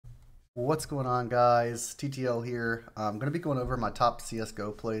What's going on, guys? TTL here. I'm going to be going over my top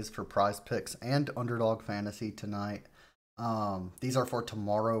CSGO plays for Prize Picks and Underdog Fantasy tonight. These are for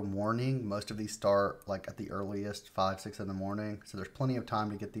tomorrow morning. Most of these start like at the earliest, 5, 6 in the morning. So there's plenty of time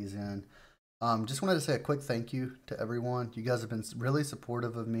to get these in. Just wanted to say a quick thank you to everyone. You guys have been really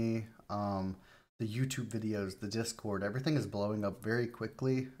supportive of me. The YouTube videos, the Discord, everything is blowing up very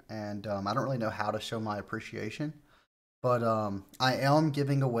quickly. And I don't really know how to show my appreciation. But I am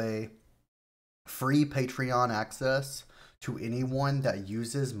giving away free Patreon access to anyone that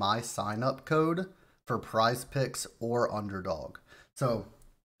uses my sign-up code for Prize Picks or Underdog. So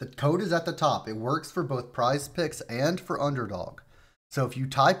the code is at the top. It works for both Prize Picks and for Underdog. So if you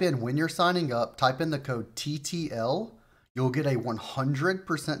type in when you're signing up, type in the code TTL, you'll get a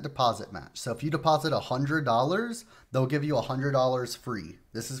 100% deposit match. So if you deposit $100, they'll give you $100 free.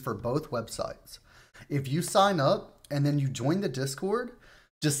 This is for both websites. If you sign up and then you join the Discord,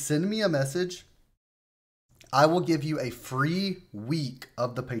 just send me a message. I will give you a free week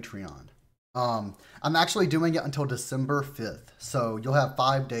of the Patreon. I'm actually doing it until December 5th, so you'll have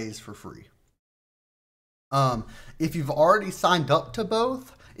 5 days for free. If you've already signed up to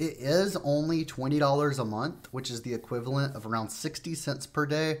both, it is only $20 a month, which is the equivalent of around 60 cents per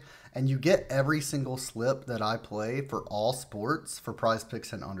day, and you get every single slip that I play for all sports for Prize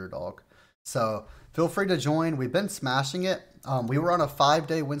Picks and Underdog. So feel free to join. We've been smashing it. We were on a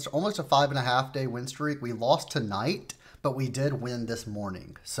 5-day win streak, almost a 5.5-day win streak. We lost tonight, but we did win this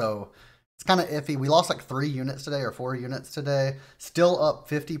morning. So it's kind of iffy. We lost like 3 units today or 4 units today. Still up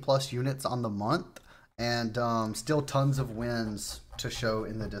 50 plus units on the month, and still tons of wins to show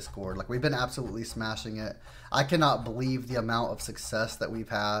in the Discord. Like, we've been absolutely smashing it. I cannot believe the amount of success that we've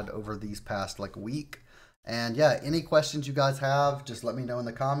had over these past like week. And yeah, any questions you guys have, just let me know in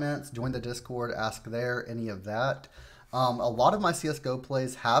the comments. Join the Discord, ask there, any of that. A lot of my CSGO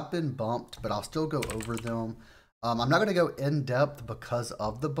plays have been bumped, but I'll still go over them. I'm not going to go in depth because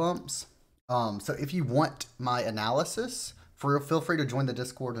of the bumps. So if you want my analysis, feel free to join the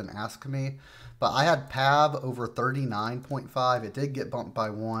Discord and ask me. But I had Pav over 39.5. It did get bumped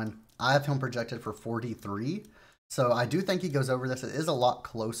by 1. I have him projected for 43. So I do think he goes over this. It is a lot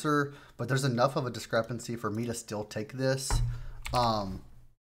closer, but there's enough of a discrepancy for me to still take this.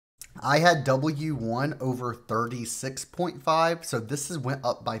 I had W1 over 36.5, so this went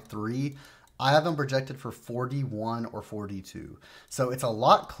up by 3. I have him projected for 41 or 42. So it's a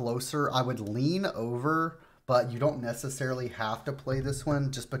lot closer. I would lean over, but you don't necessarily have to play this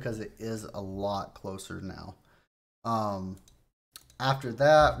one just because it is a lot closer now. After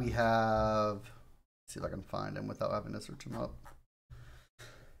that, we have... see if I can find him without having to search him up.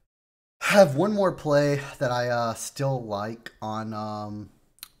 I have one more play that I still like on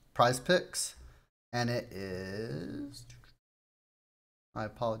Prize Picks, and it is, I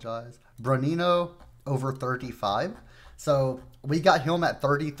apologize, Branino over 35. So we got him at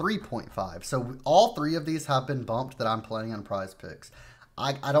 33.5. So all 3 of these have been bumped that I'm playing on Prize Picks.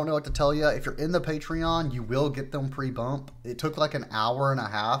 I don't know what to tell you. If you're in the Patreon, you will get them pre-bump. It took like an hour and a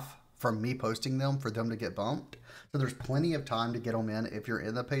half from me posting them for them to get bumped. So there's plenty of time to get them in if you're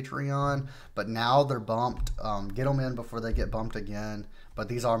in the Patreon, but now they're bumped. Get them in before they get bumped again. But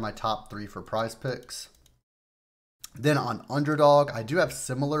these are my top 3 for Prize Picks. Then on Underdog, I do have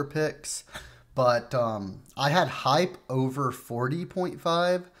similar picks, but I had Hype over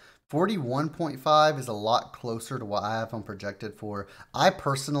 40.5. 41.5 is a lot closer to what I have them projected for. I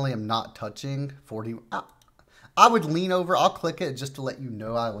personally am not touching 40. I would lean over. I'll click it just to let you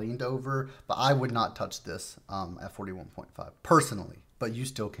know I leaned over, but I would not touch this at 41.5 personally, but you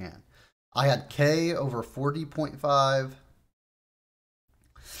still can. I had K over 40.5.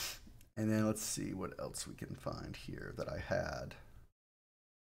 And then let's see what else we can find here that I had.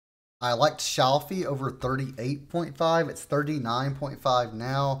 I liked Shalfie over 38.5. It's 39.5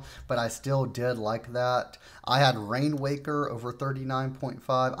 now, but I still did like that. I had Rainwaker over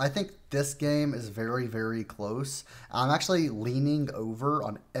 39.5. I think this game is very, very close. I'm actually leaning over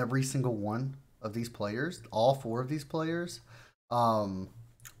on every single one of these players, all 4 of these players. But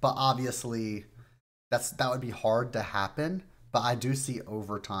obviously, that would be hard to happen. But I do see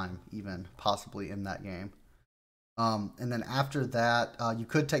overtime even possibly in that game. And then after that, you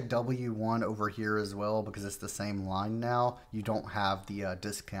could take W1 over here as well because it's the same line now. You don't have the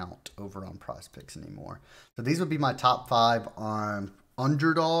discount over on Prize Picks anymore. So these would be my top 5 on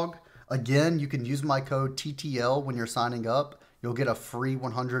Underdog. Again, you can use my code TTL when you're signing up. You'll get a free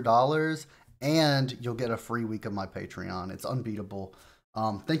 $100 and you'll get a free week of my Patreon. It's unbeatable.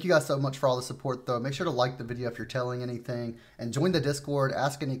 Thank you guys so much for all the support, though. Make sure to like the video if you're telling anything, and join the Discord.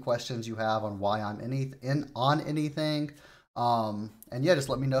 Ask any questions you have on why I'm on anything. And yeah, just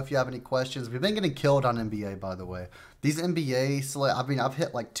let me know if you have any questions. We've been getting killed on NBA, by the way. These NBA, I mean, I've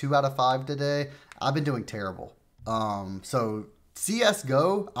hit like 2 out of 5 today. I've been doing terrible. So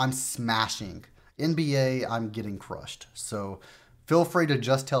CSGO, I'm smashing. NBA, I'm getting crushed. So feel free to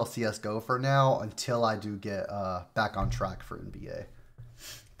just tell CSGO for now until I do get back on track for NBA.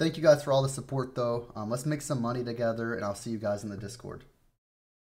 Thank you guys for all the support, though. Let's make some money together, and I'll see you guys in the Discord.